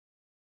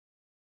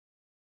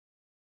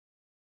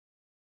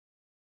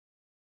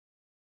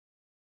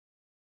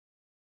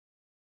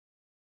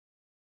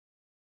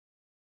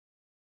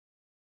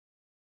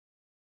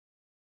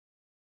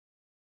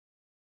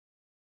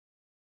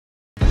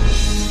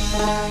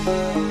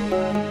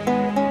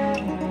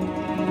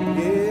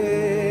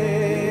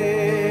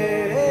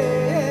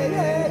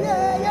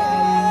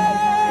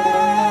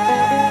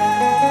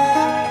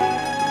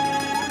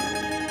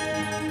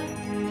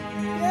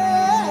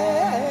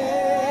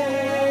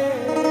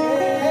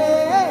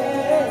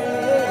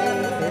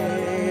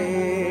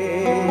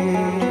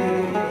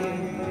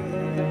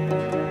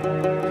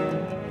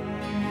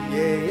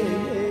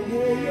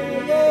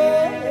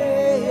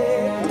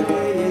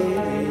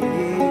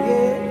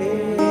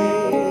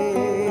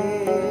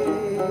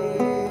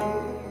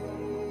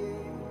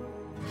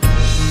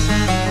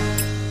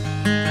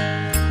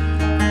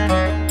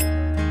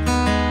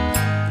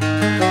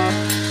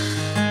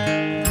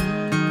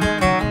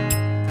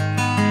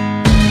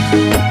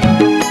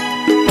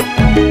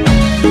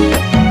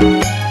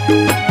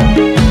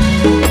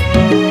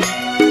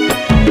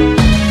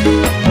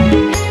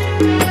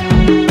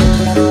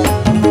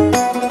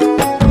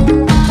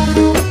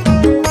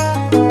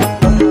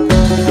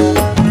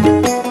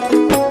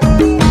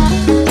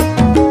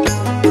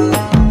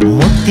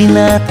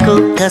मुक्तिनाथको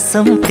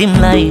कसम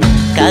तिमलाई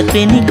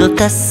कागबेनीको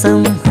कसम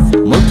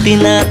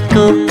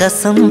मुक्तिनाथको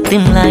कसम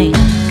तिमलाई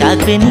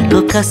कागबेनीको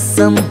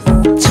कसम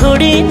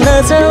छोडी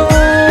नजाऊ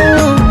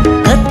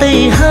कतै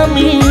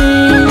हामी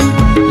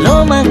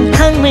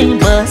लोमाङथाङमै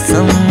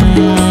बसौँ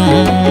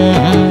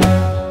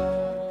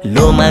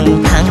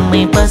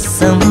लोमाङथाङमै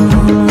बसौँ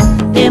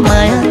ए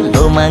माया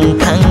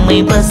लोमाङथाङमै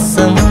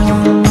बसौँ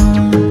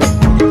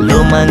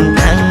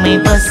लोमाङथाङमै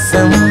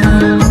बसौँ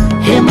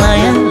हे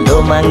माया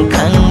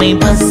लोमाङथाङमै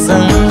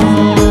बसौँ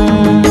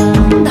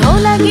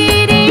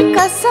धौलागिरी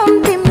कसम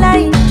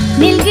तिमलाई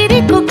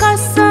निलगिरीको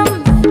कसम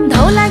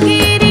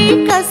धौलागिरी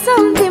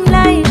कसम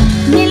तिमलाई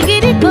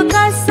निलगिरीको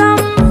कसम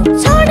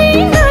छोडी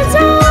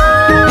नजाऊ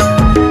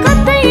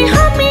कतै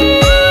हामी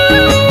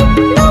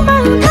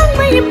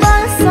लोमाङथाङमै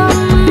बसौँ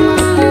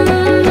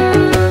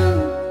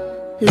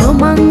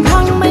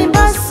लोमाङथाङमै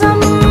बसौँ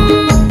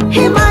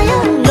हे माया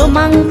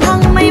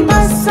लोमाङथाङमै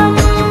बसौँ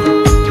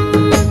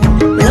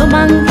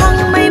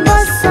लोमाङथाङमै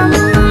बसौँ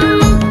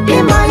हे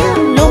माया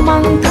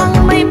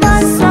लोमाङथाङमै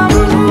बसौँ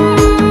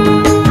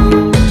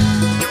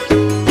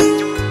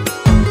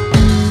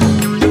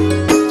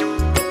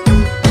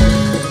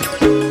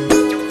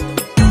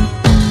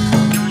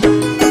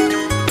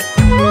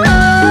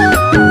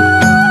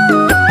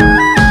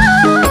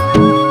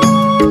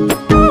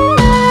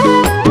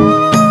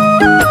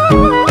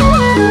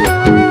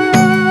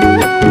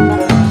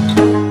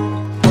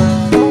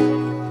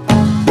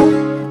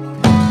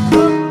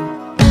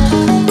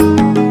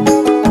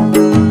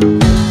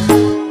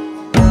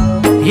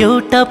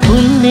एउटा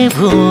पुण्य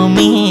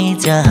भूमि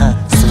जहाँ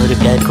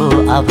स्वर्गको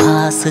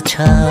आभास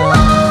छ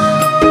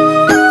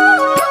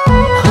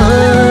हो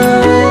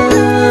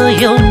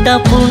एउटा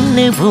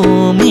पुण्य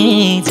भूमि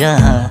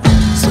जहाँ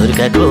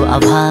स्वर्गको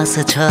आभास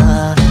छ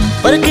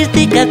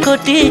प्रकृतिका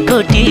कोटि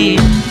कोटि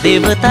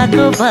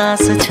देवताको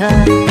वास छ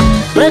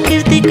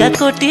प्रकृतिका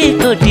कोटि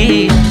कोटि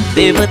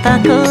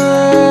देवताको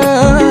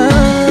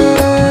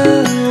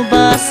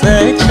वास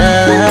छ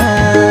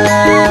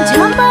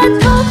झम्बा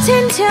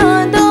थोप्छन्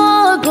छ्याउँदो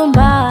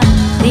गुम्बा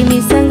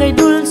तिमीसँगै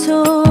डुल्छु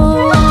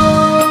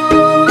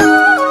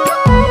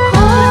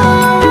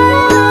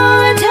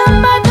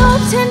झम्बा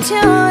थोप्छन्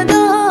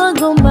छ्याउँदो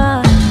गुम्बा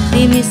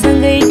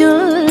तिमीसँगै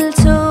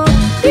डुल्छु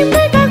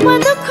तिम्रै काखमा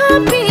दुःख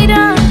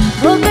पीडा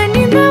भोक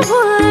निन्द्रा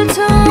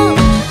भुल्छु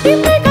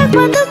तिम्रै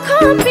काखमा दुःख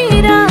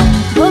पीडा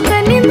भोक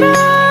निन्द्रा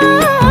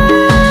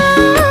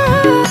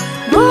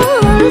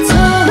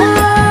भुल्छु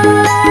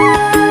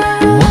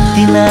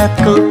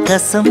मुक्तिनाथको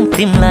कसम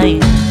तिमलाई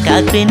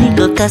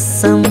कागबेनीको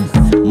कसम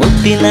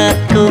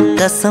मुक्तिनाथको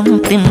कसम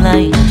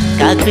तिमलाई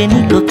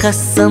कागबेनीको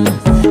कसम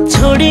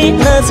छोडी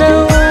नजाऊ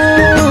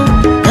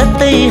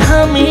कतै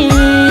हामी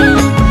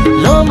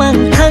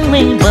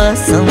लोमाङथाङमै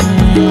बसौँ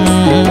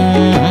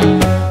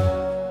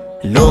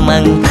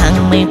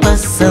लोमाङथाङमै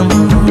बसौँ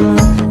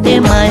ए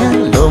माया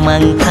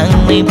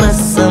लोमाङथाङमै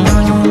बसौँ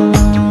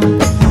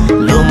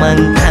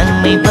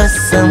लोमाङथाङमै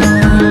बसौँ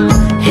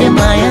हे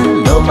माया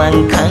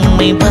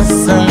लोमाङथाङमै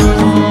बसौँ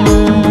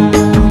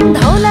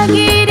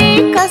धौलागिरी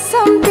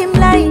कसम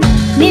तिमलाई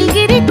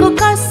निलगिरीको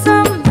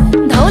कसम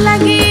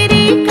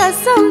धौलागिरी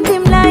कसम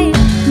तिमलाई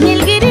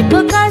निलगिरीको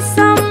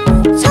कसम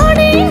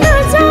छोडी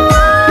नजाऊ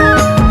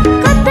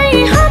कतै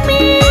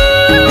हामी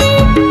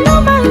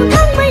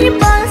लोमाङथाङमै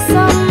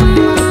बसौँ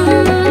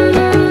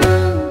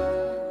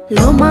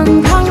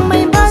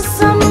लोमाङथाङमै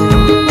बसौँ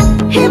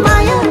हे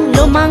माया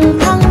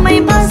लोमाङथाङमै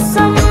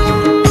बसौँ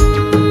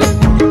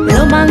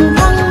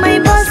लोमाङथाङमै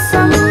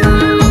बसौँ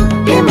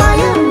हे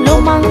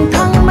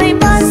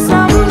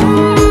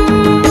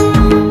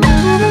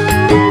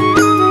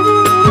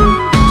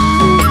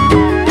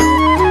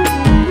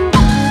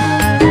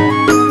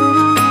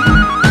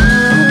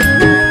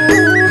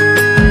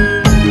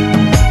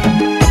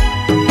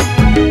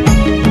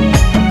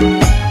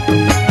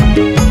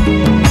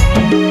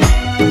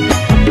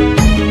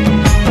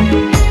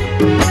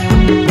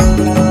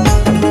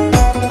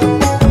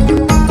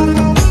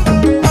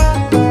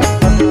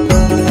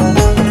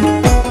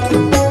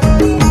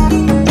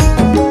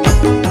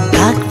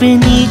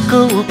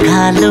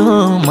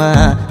उकालोमा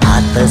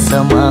हात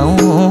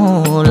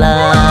समाउला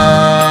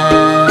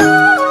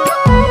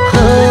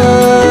हो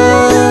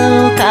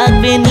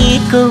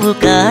कागबेनीको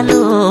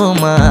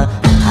उकालोमा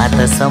हात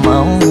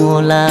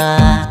समाउला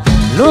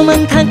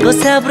लोमङथाङको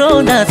स्याब्रो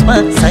नाचमा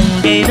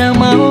सँगै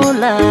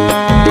रमाउला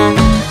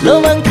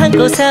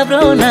लोमङथाङको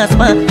स्याब्रो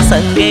नाचमा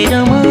सँगै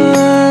रमाउला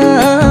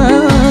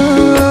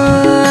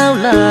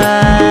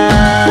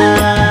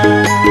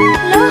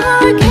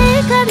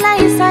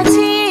लोहघेकरलाई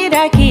साक्षी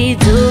राखी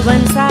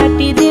जुवन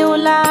साटी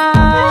देउला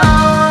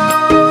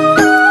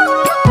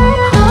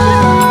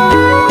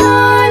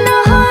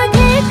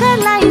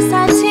लोहघेकरलाई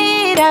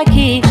साक्षी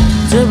राखी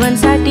जुवन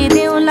साटी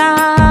देउला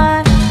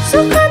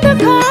सुख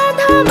दुःख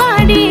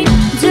धमाडी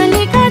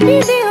जुनी काटी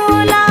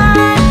देउला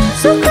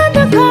सुख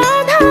दुःख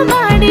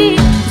धमाडी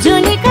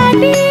जुनी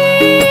काटी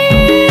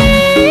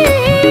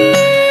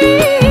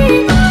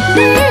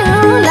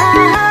देउला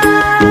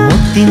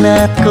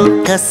मुक्तिनाथको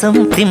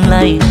कसम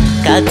तिमलाई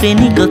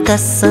कागबेनीको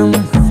कसम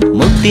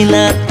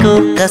मुक्तिनाथको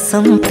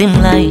कसम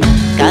तिमलाई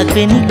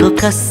कागबेनीको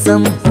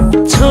कसम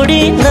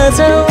छोडी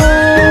नजाऊ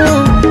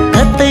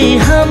कतै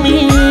हामी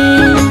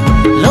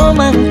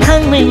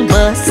लोमङथाङमै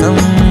बसौँ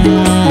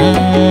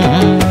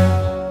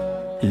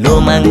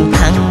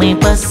लोमङथाङमै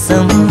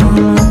बसौँ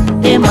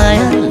ए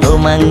माया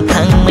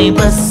लोमङथाङमै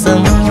बसौँ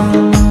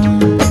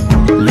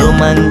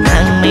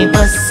लोमङथाङमै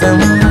बसौँ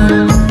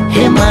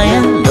हे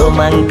माया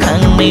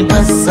लोमङथाङमै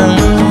बसौँ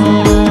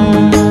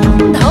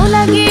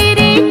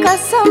धौलागिरी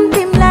कसम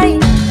तिमलाई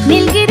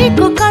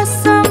नीलगिरीको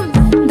कसम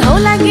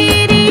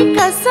धौलागिरी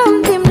कसम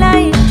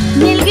तिमलाई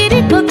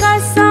नीलगिरीको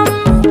कसम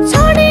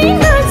छोडी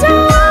नजाऊ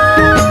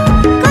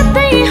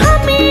कतै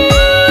हामी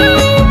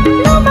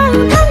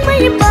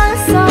लोमङथाङमै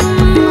बसौँ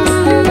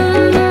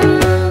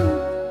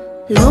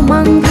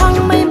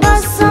लोमङथाङमै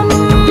बसौँ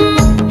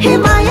हे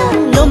माया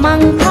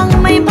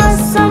लोमङथाङमै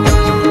बसौँ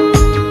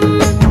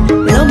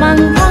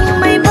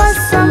लोमङथाङमै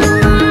बसौँ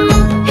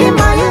हे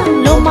माया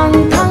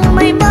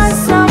लोमङथाङमै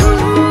बसौँ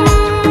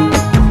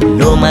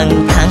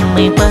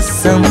लोमङथाङमै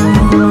बसौँ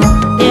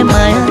ए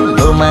माया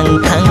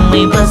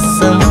लोमङथाङमै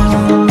बसौँ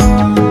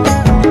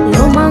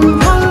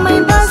लोमङथाङमै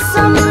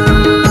बसौँ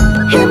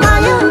हे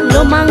माया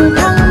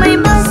लोमङथाङमै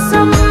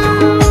बसौँ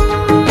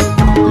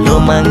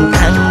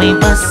लोमङथाङमै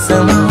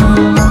बसौँ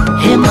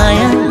हे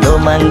माया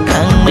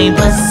लोमङथाङमै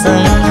बसौँ